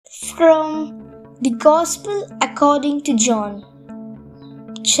From the Gospel according to John,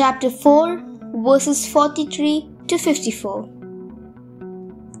 chapter 4, verses 43 to 54.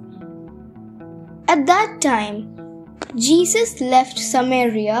 At that time, Jesus left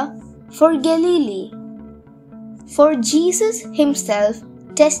Samaria for Galilee. For Jesus himself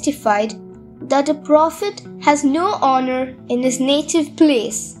testified that a prophet has no honor in his native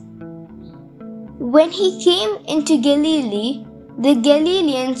place. When he came into Galilee, the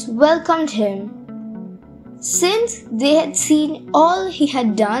Galileans welcomed him, since they had seen all he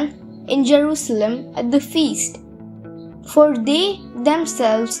had done in Jerusalem at the feast, for they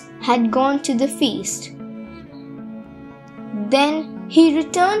themselves had gone to the feast. Then he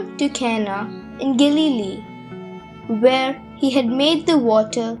returned to Cana in Galilee, where he had made the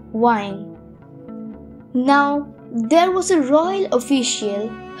water wine. Now there was a royal official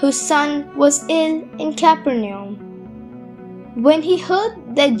whose son was ill in Capernaum. When he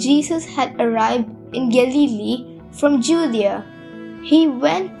heard that Jesus had arrived in Galilee from Judea, he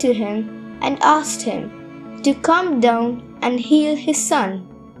went to him and asked him to come down and heal his son,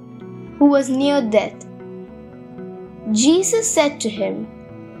 who was near death. Jesus said to him,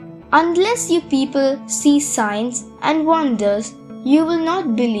 "Unless you people see signs and wonders, you will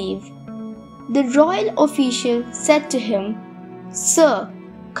not believe." The royal official said to him, "Sir,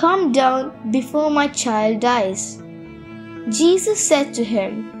 come down before my child dies." Jesus said to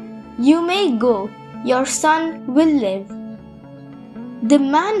him, "You may go, your son will live." The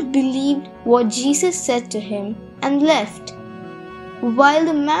man believed what Jesus said to him and left. While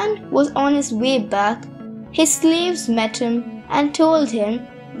the man was on his way back, his slaves met him and told him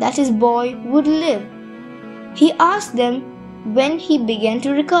that his boy would live. He asked them when he began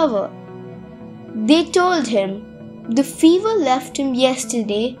to recover. They told him, "The fever left him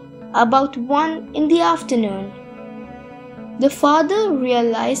yesterday about 1 in the afternoon." The father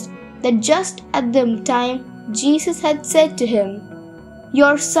realized that just at the time Jesus had said to him,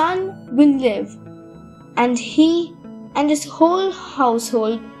 "Your son will live," and he and his whole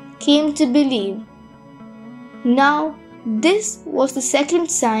household came to believe. Now this was the second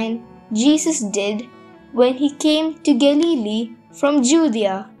sign Jesus did when he came to Galilee from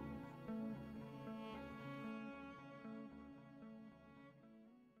Judea.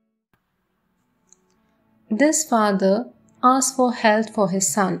 This father asks for health for his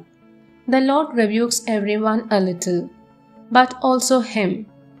son. The Lord rebukes everyone a little, but also him.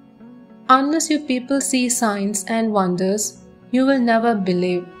 Unless you people see signs and wonders, you will never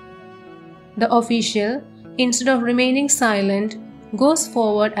believe. The official, instead of remaining silent, goes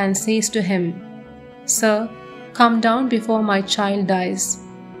forward and says to him, "Sir, come down before my child dies."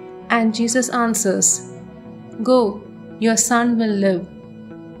 And Jesus answers, "Go, your son will live."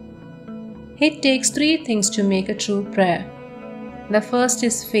 It takes 3 things to make a true prayer. The first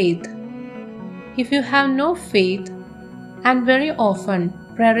is faith. If you have no faith, and very often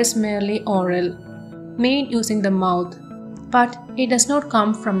prayer is merely oral, made using the mouth, but it does not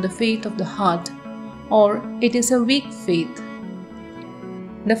come from the faith of the heart, or it is a weak faith.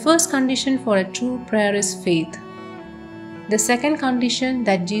 The first condition for a true prayer is faith. The second condition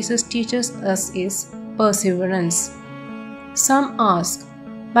that Jesus teaches us is perseverance. Some ask,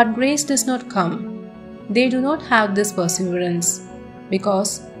 but grace does not come. They do not have this perseverance, because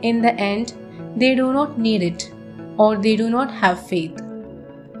in the end, they do not need it, or they do not have faith.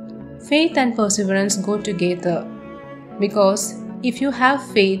 Faith and perseverance go together, because if you have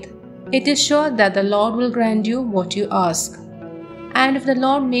faith, it is sure that the Lord will grant you what you ask. And if the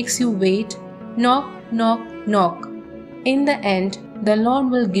Lord makes you wait, knock, knock, knock, in the end, the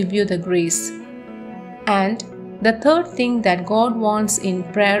Lord will give you the grace. And the third thing that God wants in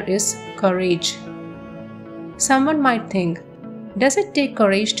prayer is courage. Someone might think, does it take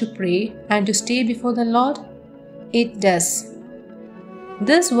courage to pray and to stay before the Lord? It does.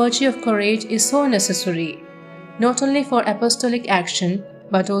 This virtue of courage is so necessary, not only for apostolic action,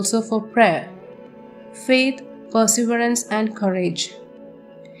 but also for prayer. Faith, perseverance, and courage.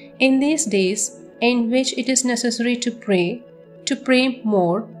 In these days, in which it is necessary to pray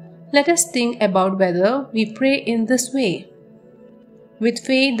more, let us think about whether we pray in this way. With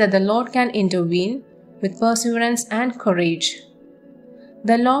faith that the Lord can intervene, with perseverance and courage.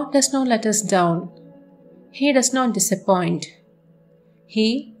 The Lord does not let us down. He does not disappoint.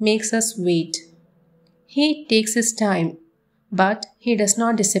 He makes us wait. He takes his time, but he does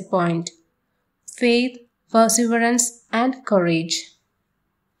not disappoint. Faith, perseverance, and courage.